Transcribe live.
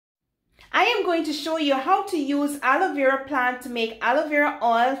I am going to show you how to use aloe vera plant to make aloe vera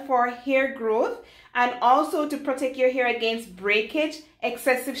oil for hair growth and also to protect your hair against breakage,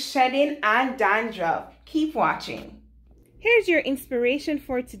 excessive shedding, and dandruff. Keep watching. Here's your inspiration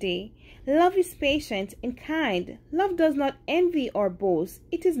for today. Love is patient and kind. Love does not envy or boast.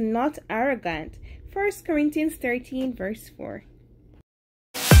 It is not arrogant. 1 Corinthians 13 verse 4.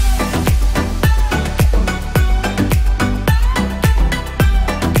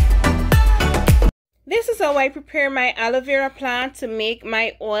 This is how I prepare my aloe vera plant to make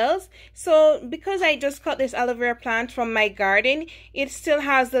my oils. So because I just cut this aloe vera plant from my garden, it still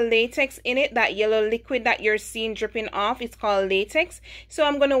has the latex in it, that yellow liquid that you're seeing dripping off. It's called latex. So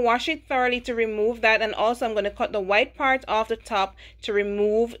I'm going to wash it thoroughly to remove that, and also I'm going to cut the white part off the top to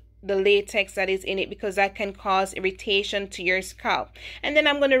remove the latex that is in it, because that can cause irritation to your scalp. And then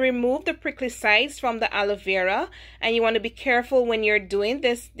I'm going to remove the prickly sides from the aloe vera, and you want to be careful when you're doing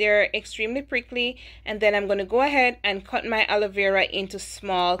this. They're extremely prickly. And then I'm going to go ahead and cut my aloe vera into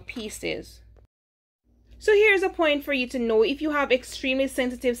small pieces. So here's a point for you to know: if you have extremely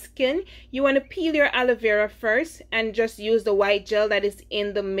sensitive skin, you want to peel your aloe vera first and just use the white gel that is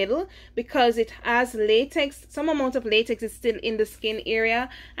in the middle, because it has latex. Some amount of latex is still in the skin area,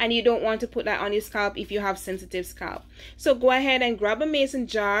 and you don't want to put that on your scalp if you have sensitive scalp. So go ahead and grab a mason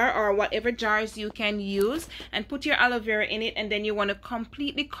jar or whatever jars you can use and put your aloe vera in it, and then you want to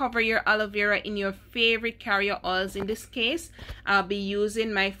completely cover your aloe vera in your favorite carrier oils. In this case, I'll be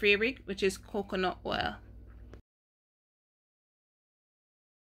using my favorite, which is coconut oil.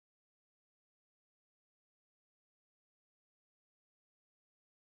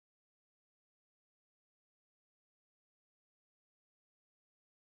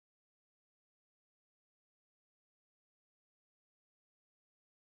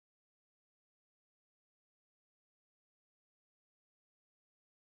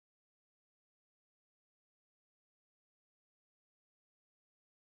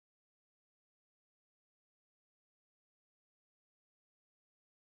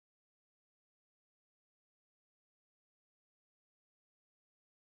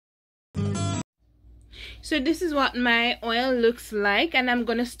 So this is what my oil looks like, and I'm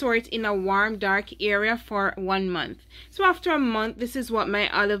gonna store it in a warm dark area for 1 month. So after a month, this is what my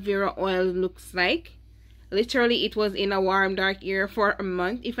aloe vera oil looks like. Literally, it was in a warm dark area for a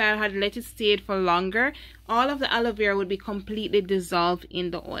month. If I had let it stay for longer, all of the aloe vera would be completely dissolved in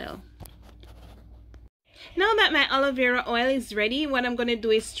the oil. Now that my aloe vera oil is ready, what I'm going to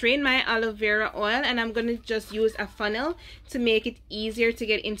do is strain my aloe vera oil, and I'm going to just use a funnel to make it easier to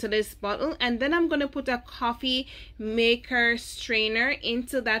get into this bottle. And then I'm going to put a coffee maker strainer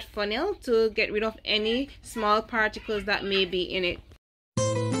into that funnel to get rid of any small particles that may be in it.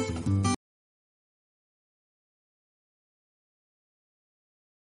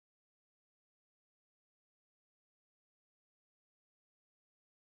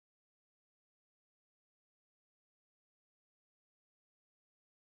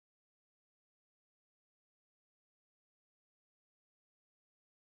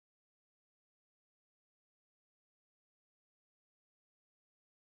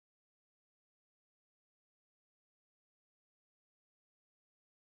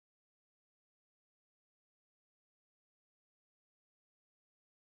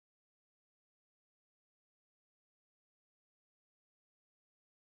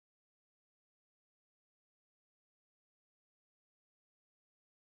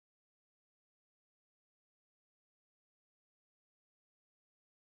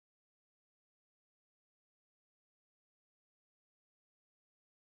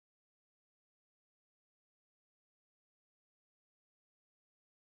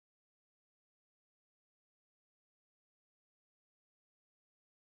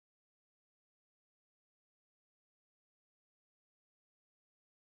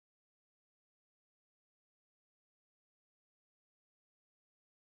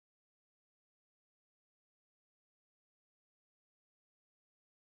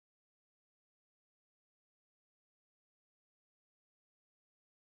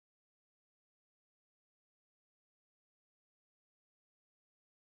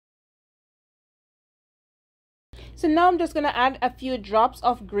 So now I'm just going to add a few drops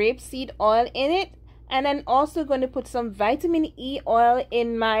of grapeseed oil in it, and then also going to put some vitamin E oil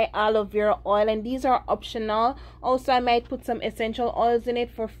in my aloe vera oil, and these are optional. Also, I might put some essential oils in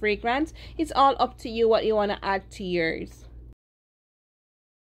it for fragrance. It's all up to you what you want to add to yours.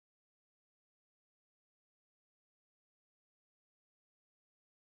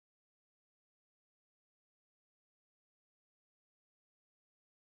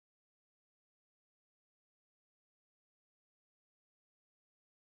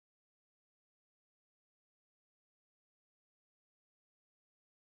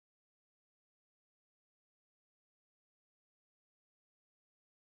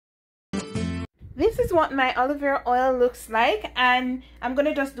 This is what my aloe vera oil looks like, and I'm going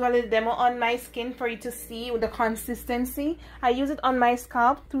to just do a little demo on my skin for you to see the consistency. I use it on my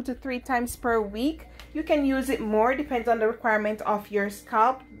scalp 2 to 3 times per week. You can use it more, depends on the requirement of your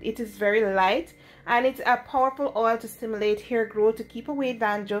scalp. It is very light, and it's a powerful oil to stimulate hair growth, to keep away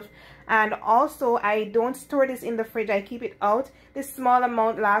dandruff. And also, I don't store this in the fridge, I keep it out. This small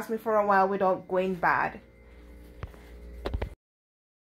amount lasts me for a while without going bad.